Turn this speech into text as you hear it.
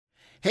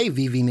Hey,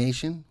 VV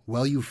Nation.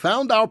 Well, you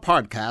found our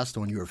podcast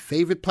on your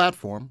favorite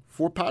platform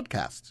for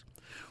podcasts.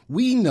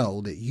 We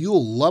know that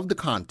you'll love the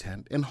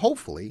content, and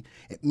hopefully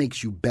it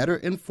makes you better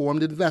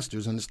informed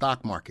investors in the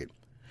stock market.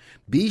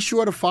 Be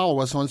sure to follow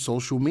us on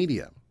social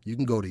media. You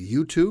can go to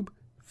YouTube,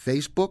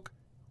 Facebook,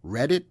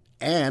 Reddit,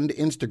 and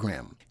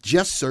Instagram.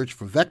 Just search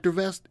for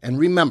VectorVest, and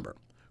remember,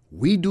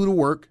 we do the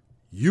work,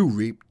 you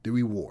reap the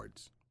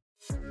rewards.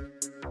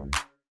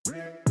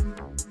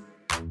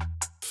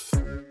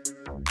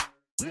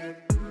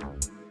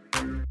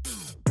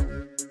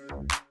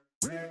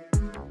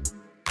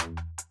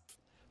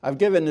 I've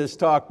given this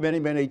talk many,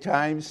 many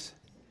times.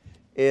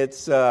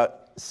 It's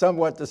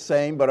somewhat the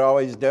same, but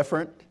always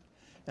different,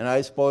 and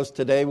I suppose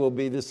today will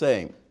be the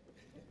same.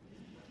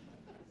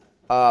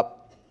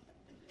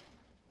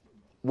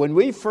 When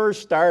we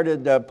first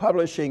started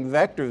publishing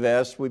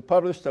VectorVest, we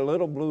published a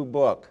little blue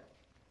book.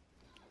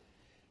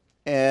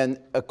 And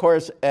of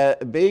course,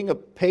 being a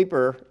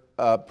paper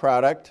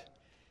product,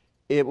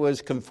 it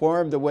was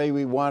conformed the way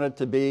we wanted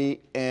to be,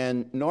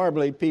 and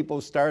normally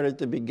people start at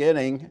the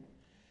beginning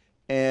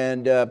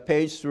and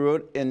page through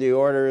it in the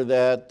order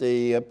that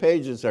the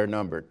pages are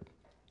numbered.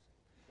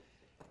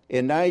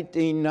 In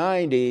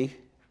 1990,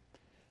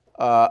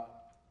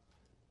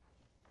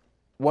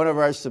 one of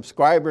our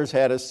subscribers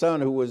had a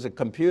son who was a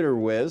computer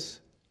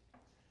whiz,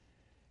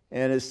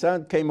 and his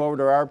son came over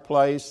to our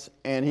place,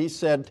 and he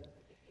said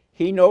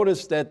he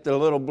noticed that the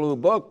little blue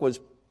book was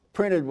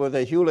printed with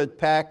a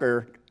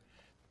Hewlett-Packard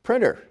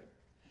printer,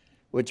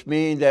 which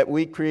means that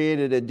we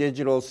created a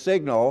digital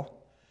signal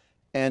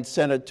and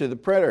sent it to the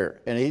printer.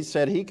 And he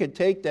said he could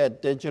take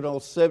that digital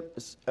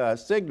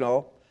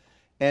signal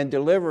and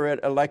deliver it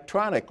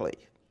electronically.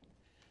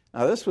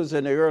 Now, this was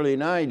in the early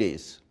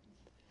 90s.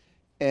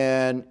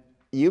 And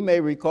you may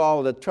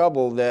recall the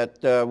trouble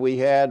that we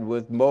had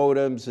with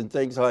modems and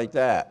things like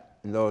that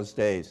in those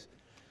days.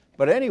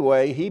 But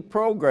anyway, he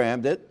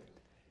programmed it,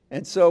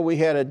 and so we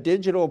had a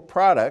digital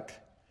product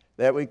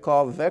that we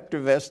called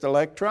VectorVest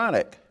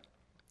Electronic.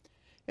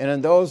 And in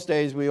those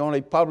days, we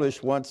only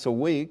published once a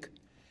week,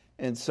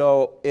 and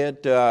so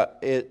it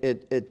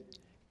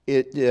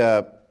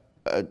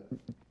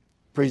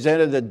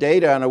presented the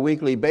data on a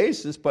weekly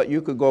basis, but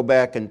you could go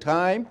back in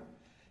time,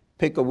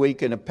 pick a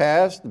week in the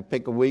past, and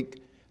pick a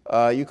week.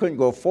 You couldn't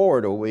go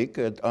forward a week,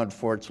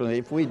 unfortunately.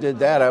 If we did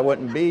that, I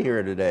wouldn't be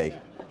here today.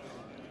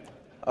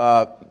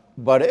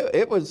 But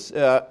it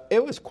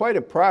was quite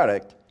a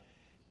product.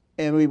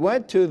 And we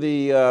went to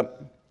the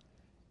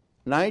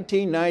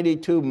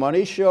 1992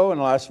 Money Show in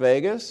Las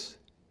Vegas,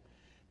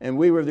 and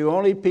we were the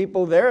only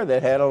people there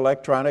that had an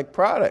electronic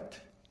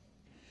product.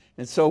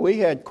 And so we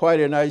had quite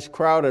a nice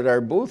crowd at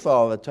our booth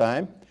all the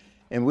time,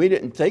 and we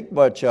didn't think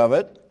much of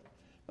it,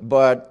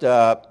 but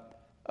that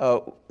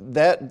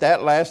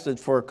lasted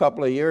for a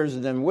couple of years,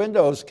 and then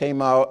Microsoft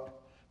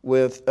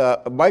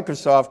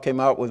came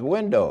out with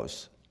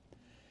Windows.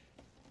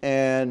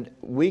 And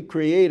we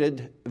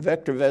created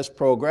VectorVest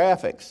Pro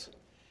Graphics.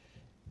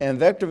 And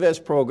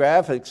VectorVest Pro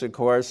Graphics, of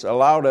course,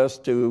 allowed us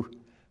to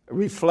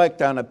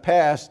reflect on the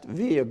past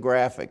via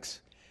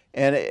graphics.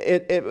 And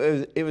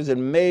it was an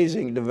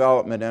amazing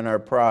development in our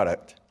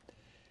product.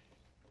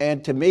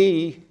 And to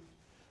me,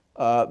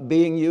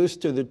 being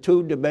used to the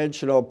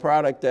two-dimensional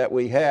product that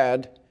we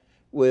had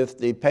with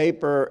the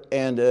paper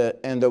and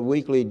the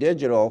weekly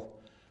digital,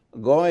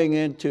 going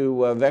into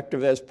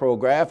VectorVest Pro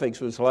Graphics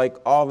was like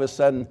all of a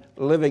sudden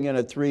living in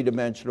a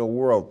three-dimensional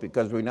world,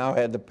 because we now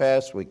had the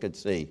past we could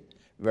see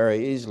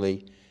very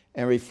easily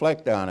and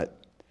reflect on it.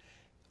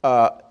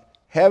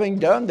 Having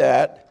done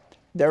that,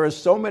 there are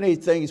so many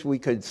things we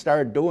could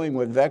start doing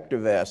with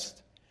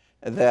VectorVest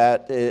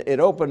that it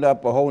opened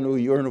up a whole new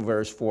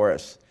universe for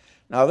us.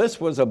 Now, this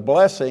was a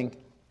blessing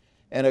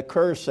and a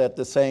curse at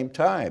the same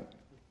time.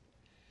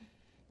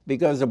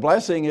 Because the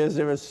blessing is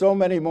there were so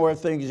many more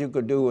things you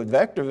could do with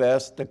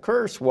VectorVest. The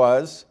curse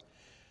was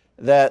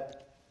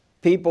that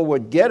people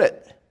would get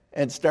it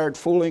and start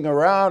fooling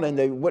around, and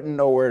they wouldn't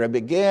know where to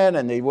begin,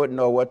 and they wouldn't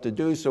know what to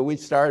do. So we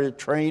started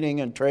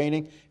training and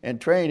training and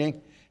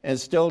training, and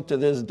still to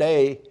this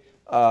day,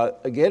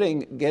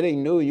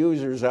 getting new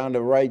users on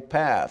the right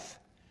path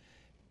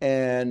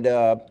and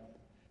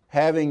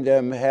having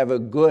them have a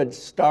good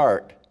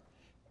start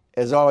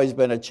has always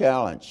been a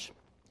challenge.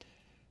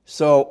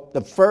 So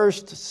the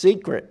first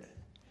secret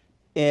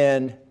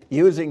in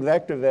using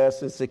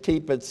VectorVest is to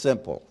keep it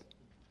simple.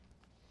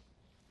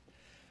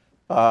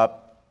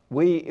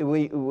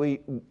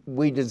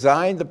 We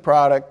designed the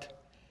product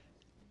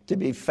to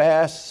be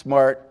fast,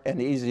 smart,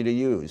 and easy to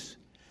use.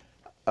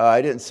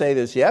 I didn't say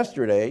this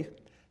yesterday,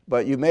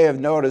 but you may have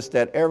noticed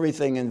that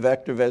everything in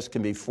VectorVest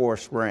can be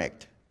force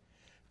ranked.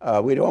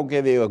 We don't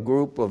give you a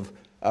group of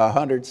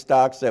 100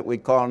 stocks that we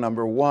call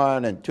number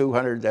one and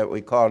 200 that we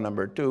call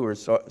number two, or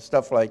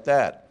stuff like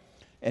that.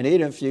 And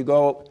even if you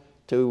go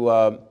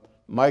to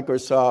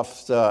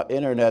Microsoft's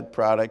internet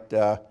product,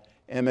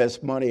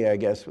 MS Money, I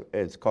guess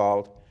it's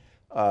called,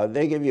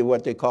 they give you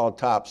what they call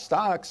top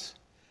stocks,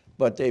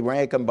 but they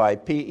rank them by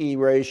PE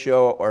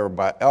ratio or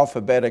by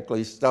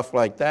alphabetically, stuff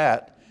like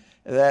that,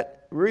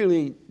 that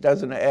really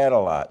doesn't add a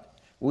lot.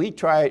 We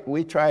try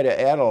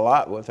to add a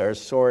lot with our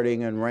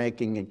sorting and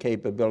ranking and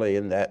capability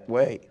in that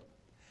way.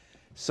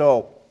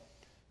 So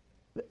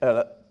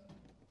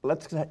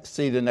let's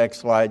see the next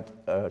slide,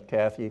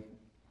 Kathy.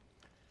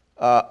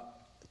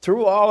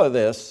 Through all of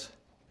this,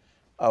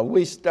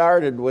 we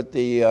started with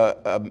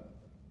the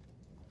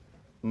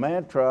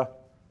mantra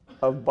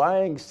of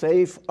buying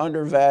safe,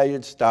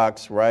 undervalued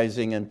stocks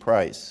rising in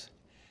price.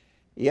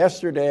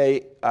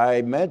 Yesterday,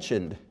 I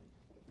mentioned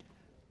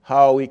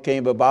how we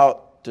came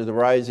about to the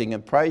rising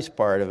in price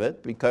part of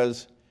it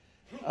because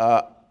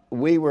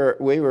we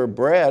were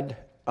bred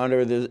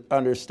under the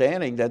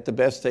understanding that the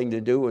best thing to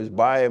do was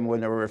buy them when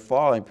they were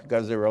falling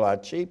because they were a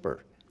lot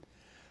cheaper.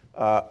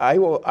 I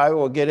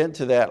will get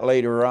into that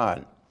later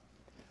on.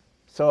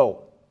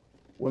 So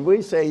when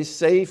we say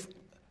safe,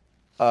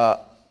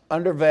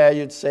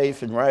 undervalued,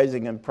 safe, and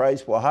rising in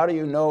price, well, how do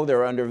you know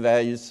they're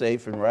undervalued,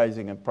 safe, and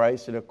rising in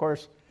price? And of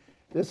course,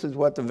 this is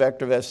what the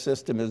VectorVest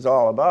system is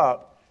all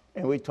about,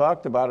 and we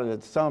talked about it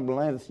at some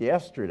length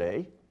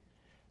yesterday.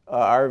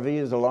 RV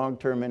is a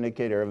long-term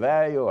indicator of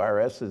value,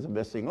 RS is a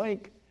missing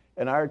link,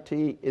 and RT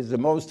is the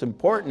most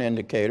important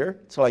indicator.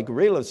 It's like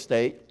real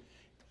estate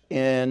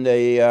in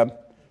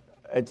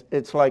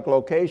it's like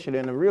location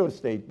in the real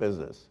estate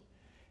business.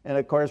 And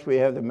of course, we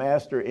have the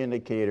master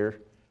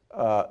indicator,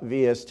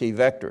 VST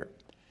vector.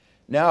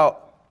 Now,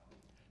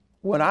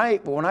 when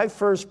I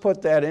first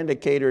put that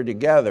indicator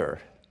together,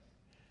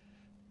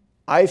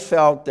 I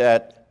felt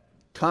that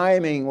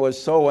timing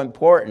was so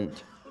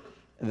important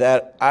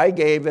that I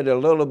gave it a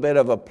little bit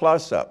of a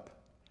plus up.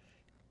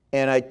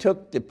 And I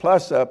took the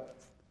plus up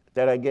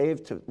that I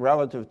gave to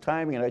relative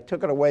timing and I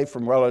took it away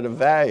from relative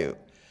value.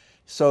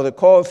 So the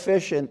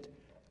coefficient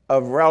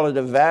of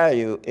relative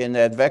value in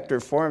that vector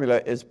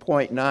formula is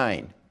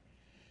 0.9.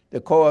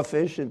 The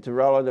coefficient to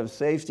relative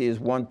safety is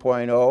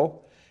 1.0,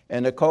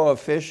 and the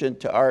coefficient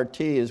to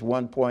RT is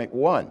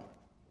 1.1.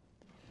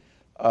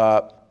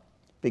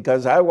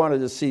 Because I wanted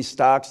to see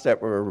stocks that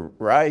were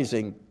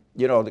rising,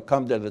 to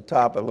come to the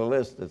top of the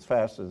list as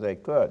fast as they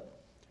could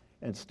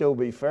and still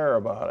be fair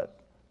about it.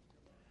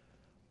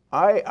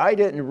 I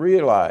didn't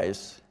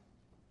realize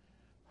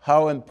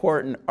how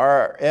important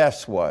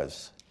RS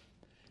was.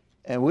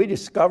 And we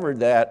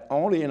discovered that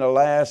only in the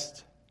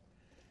last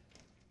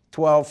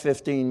 12,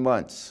 15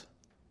 months.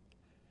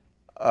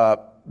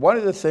 One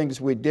of the things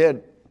we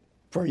did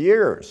for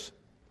years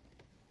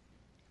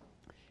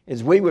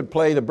is we would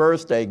play the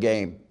birthday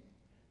game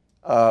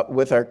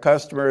with our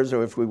customers,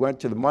 or if we went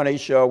to the money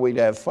show, we'd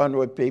have fun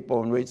with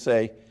people and we'd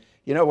say,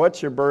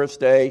 what's your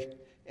birthday?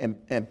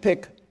 And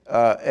pick,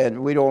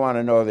 and we don't want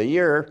to know the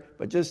year,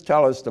 but just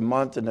tell us the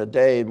month and the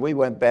day. And we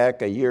went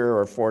back a year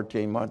or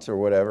 14 months or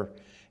whatever.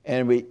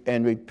 And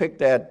we picked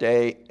that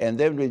day, and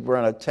then we'd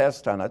run a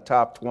test on the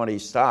top 20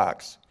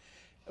 stocks,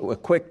 a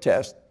quick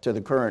test to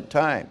the current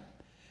time.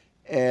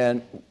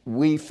 And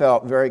we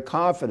felt very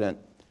confident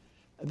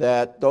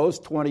that those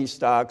 20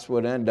 stocks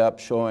would end up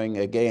showing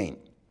a gain.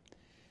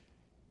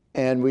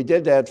 And we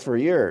did that for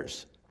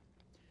years.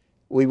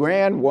 We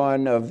ran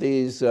one of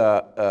these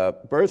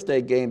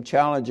birthday game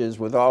challenges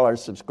with all our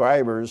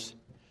subscribers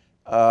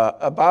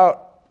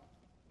about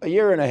a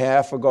year and a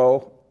half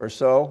ago or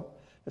so.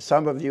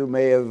 Some of you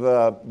may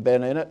have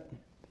been in it.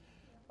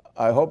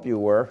 I hope you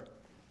were.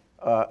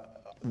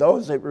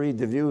 Those that read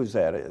the views,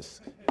 that is.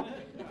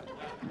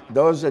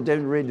 Those that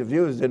didn't read the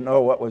views didn't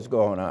know what was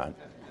going on.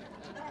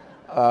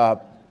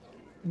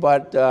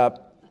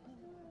 But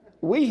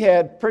we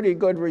had pretty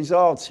good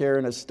results here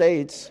in the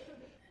States,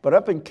 but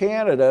up in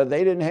Canada,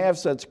 they didn't have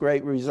such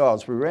great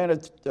results. We ran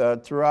it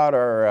throughout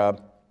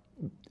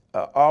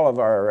all of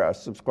our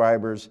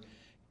subscribers,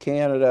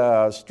 Canada,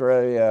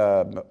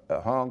 Australia,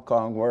 Hong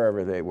Kong,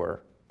 wherever they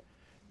were.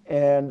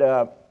 And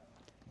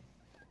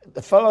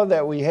the fellow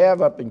that we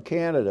have up in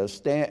Canada,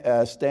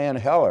 Stan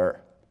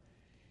Heller,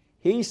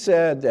 he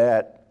said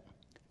that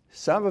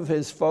some of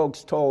his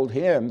folks told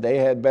him they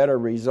had better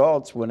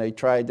results when they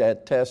tried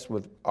that test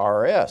with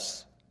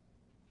RS.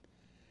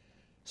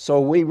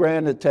 So we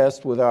ran the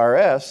test with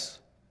RS,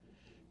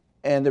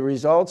 and the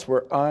results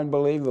were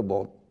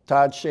unbelievable.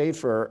 Todd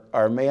Schaefer,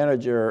 our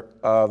manager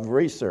of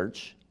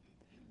research,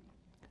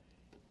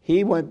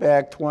 he went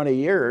back 20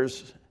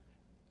 years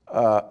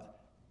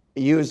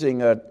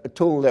using a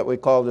tool that we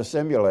call the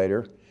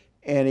simulator,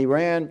 and he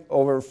ran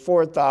over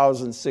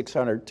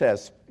 4,600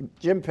 tests.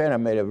 Jim Penna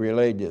may have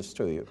relayed this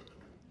to you.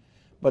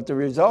 But the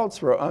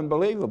results were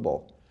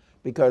unbelievable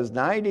because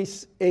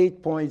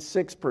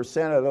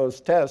 98.6% of those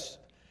tests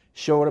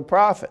showed a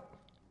profit.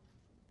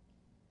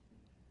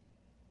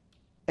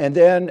 And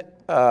then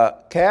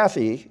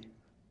Kathy,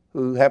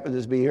 who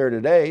happens to be here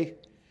today,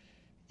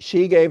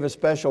 she gave a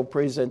special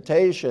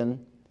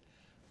presentation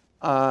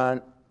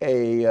on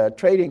a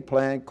trading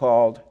plan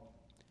called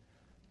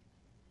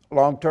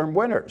Long-Term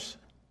Winners.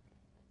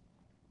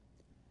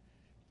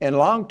 And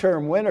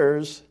Long-Term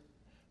Winners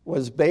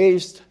was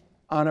based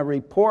on a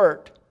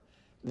report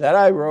that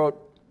I wrote,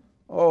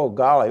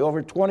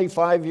 over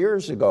 25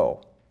 years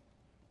ago,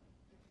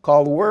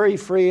 called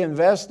Worry-Free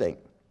Investing.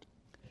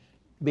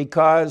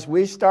 because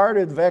we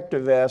started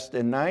VectorVest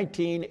in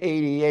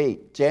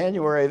 1988,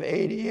 January of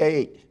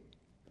 88.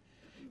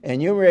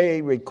 And you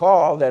may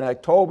recall that in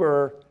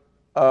October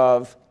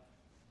of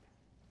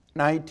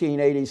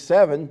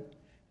 1987,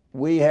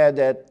 we had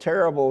that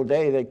terrible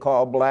day they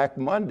call Black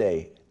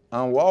Monday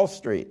on Wall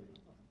Street.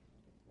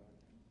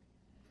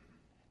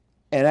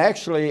 And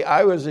actually,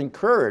 I was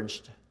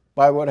encouraged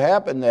by what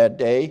happened that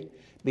day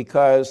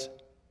because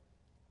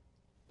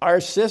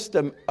our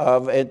system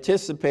of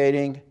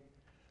anticipating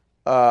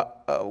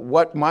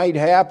what might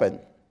happen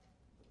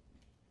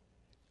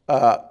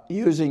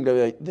using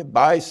the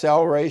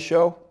buy-sell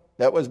ratio,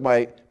 that was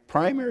my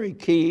primary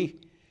key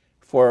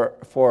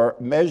for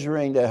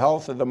measuring the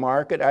health of the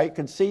market. I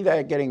could see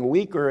that getting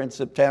weaker in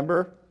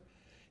September,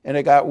 and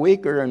it got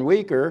weaker and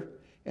weaker.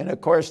 And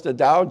of course, the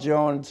Dow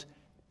Jones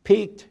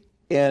peaked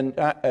in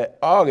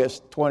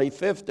August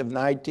 25th of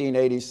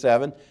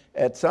 1987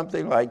 at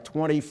something like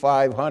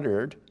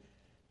 2,500.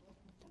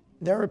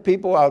 There were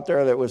people out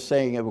there that was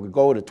saying it would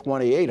go to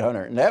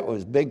 2,800, and that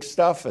was big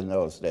stuff in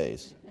those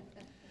days.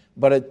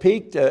 But it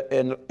peaked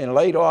in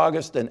late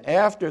August, and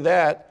after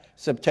that,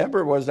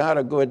 September was not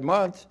a good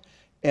month,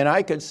 and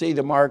I could see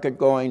the market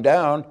going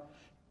down.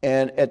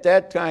 And at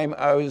that time,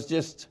 I was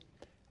just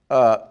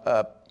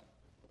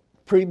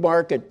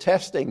pre-market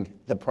testing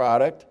the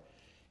product,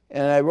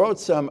 and I wrote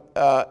some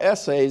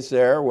essays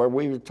there where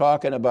we were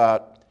talking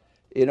about,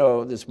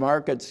 this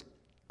market's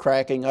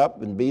cracking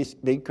up and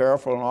be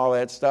careful and all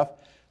that stuff.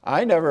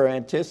 I never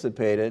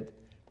anticipated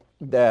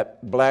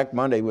that Black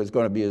Monday was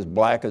going to be as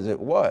black as it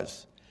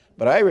was.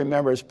 But I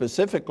remember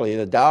specifically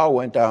the Dow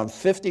went down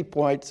 50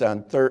 points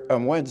on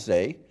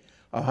Wednesday,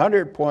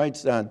 100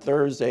 points on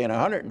Thursday, and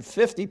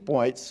 150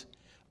 points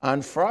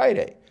on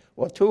Friday.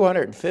 Well,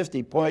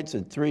 250 points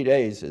in 3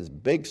 days is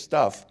big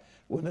stuff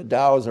when the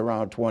Dow is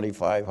around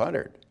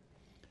 2,500.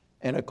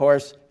 And of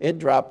course, it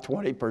dropped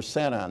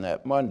 20% on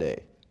that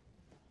Monday.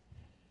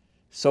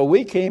 So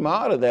we came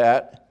out of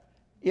that,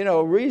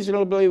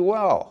 reasonably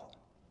well.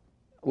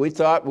 We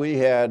thought we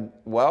had,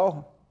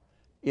 warned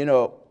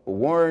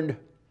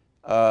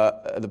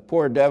the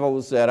poor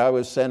devils that I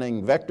was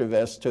sending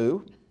VectorVest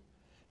to,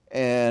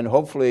 and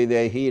hopefully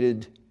they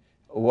heeded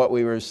what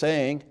we were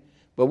saying.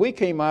 But we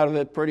came out of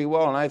it pretty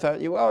well, and I thought,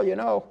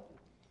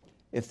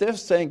 if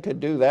this thing could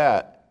do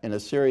that in a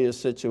serious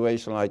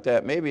situation like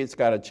that, maybe it's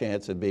got a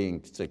chance of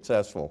being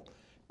successful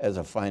as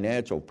a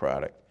financial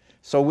product.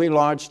 So we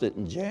launched it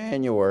in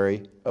January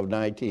of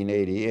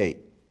 1988.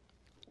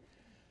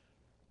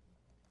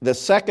 The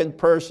second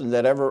person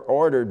that ever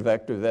ordered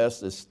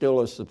VectorVest is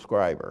still a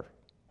subscriber.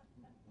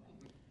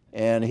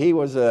 And he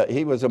was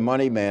a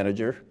money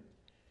manager,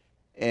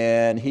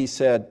 and he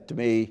said to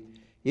me,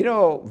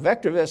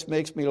 VectorVest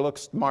makes me look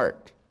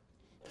smart.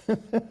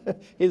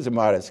 He's a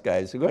modest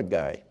guy. He's a good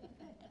guy.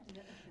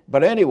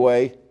 But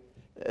anyway,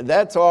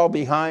 that's all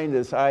behind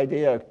this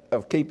idea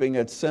of keeping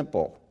it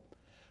simple.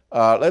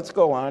 Let's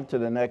go on to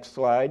the next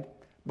slide.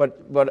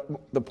 But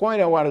the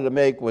point I wanted to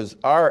make was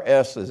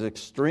RS is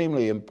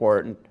extremely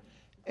important.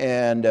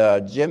 And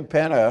Jim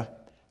Penna,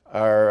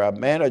 our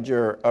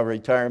manager of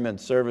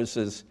retirement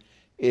services,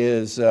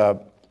 is I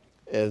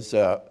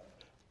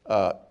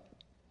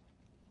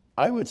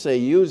would say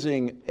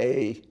using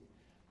a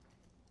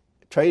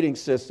trading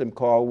system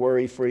called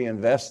worry-free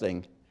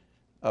investing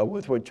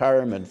with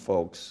retirement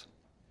folks.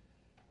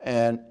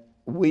 And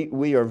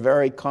we are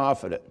very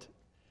confident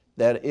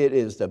that it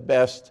is the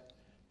best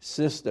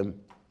system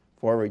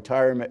for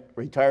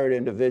retired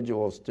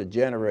individuals to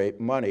generate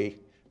money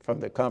from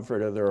the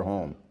comfort of their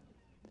home,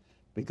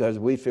 because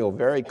we feel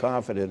very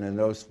confident in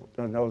those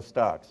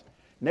stocks.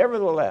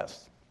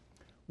 Nevertheless,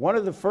 one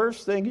of the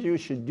first things you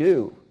should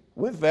do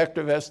with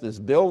VectorVest is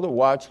build a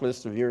watch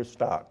list of your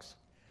stocks.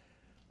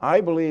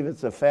 I believe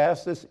it's the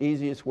fastest,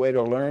 easiest way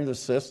to learn the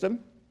system,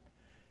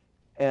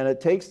 and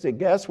it takes the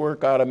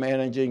guesswork out of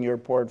managing your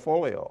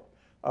portfolio.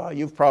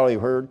 You've probably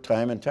heard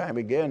time and time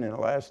again in the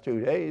last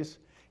 2 days,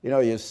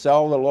 you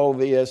sell the low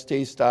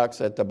VST stocks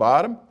at the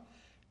bottom,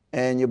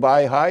 and you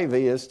buy high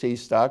VST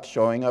stocks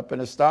showing up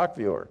in a stock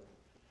viewer.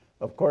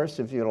 Of course,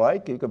 if you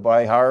like, you could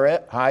buy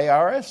high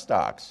RS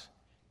stocks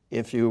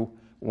if you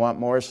want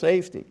more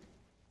safety.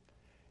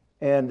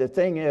 And the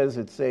thing is,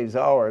 it saves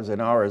hours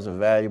and hours of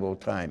valuable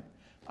time.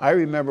 I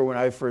remember when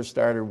I first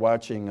started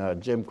watching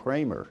Jim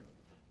Cramer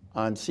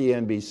on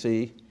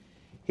CNBC,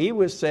 he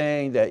was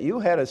saying that you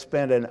had to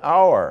spend an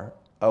hour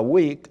a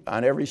week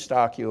on every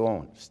stock you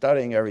own,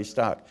 studying every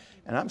stock.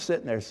 And I'm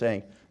sitting there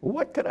saying,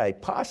 what could I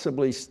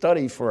possibly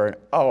study for an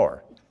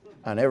hour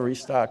on every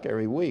stock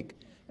every week?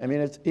 I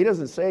mean, he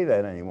doesn't say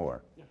that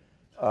anymore.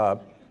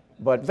 But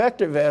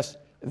VectorVest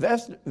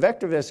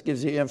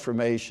gives you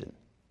information.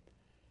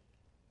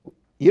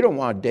 You don't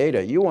want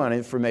data, you want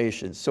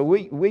information. So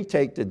we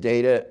take the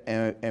data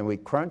and we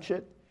crunch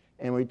it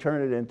and we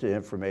turn it into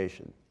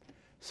information.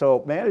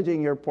 So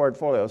managing your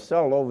portfolio,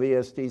 sell low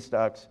VST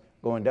stocks,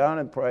 going down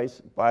in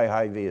price, buy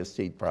high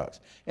VST stocks.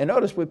 And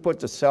notice we put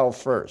the sell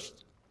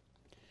first.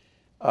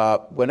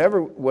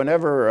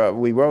 Whenever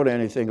we wrote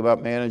anything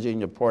about managing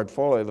your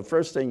portfolio, the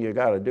first thing you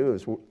got to do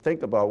is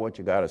think about what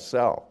you got to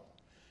sell.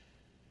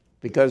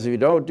 Because if you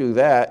don't do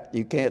that,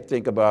 you can't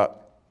think about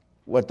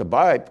what to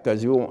buy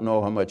because you won't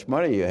know how much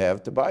money you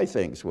have to buy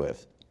things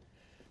with.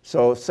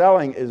 So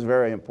selling is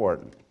very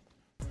important.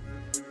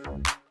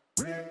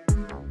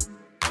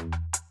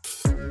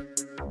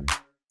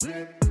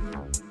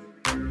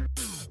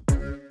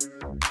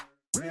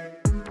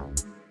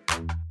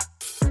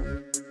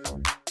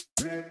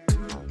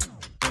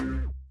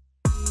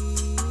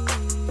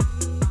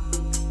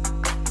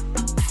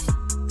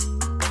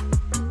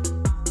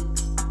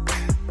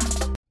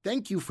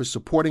 Thank you for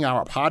supporting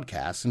our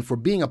podcast and for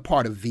being a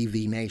part of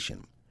VV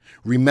Nation.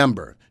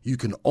 Remember, you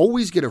can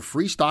always get a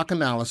free stock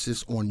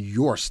analysis on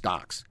your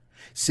stocks.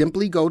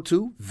 Simply go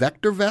to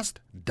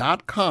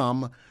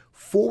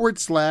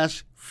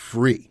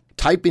vectorvest.com/free.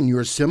 Type in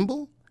your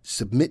symbol,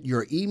 submit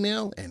your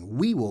email, and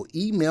we will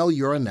email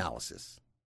your analysis.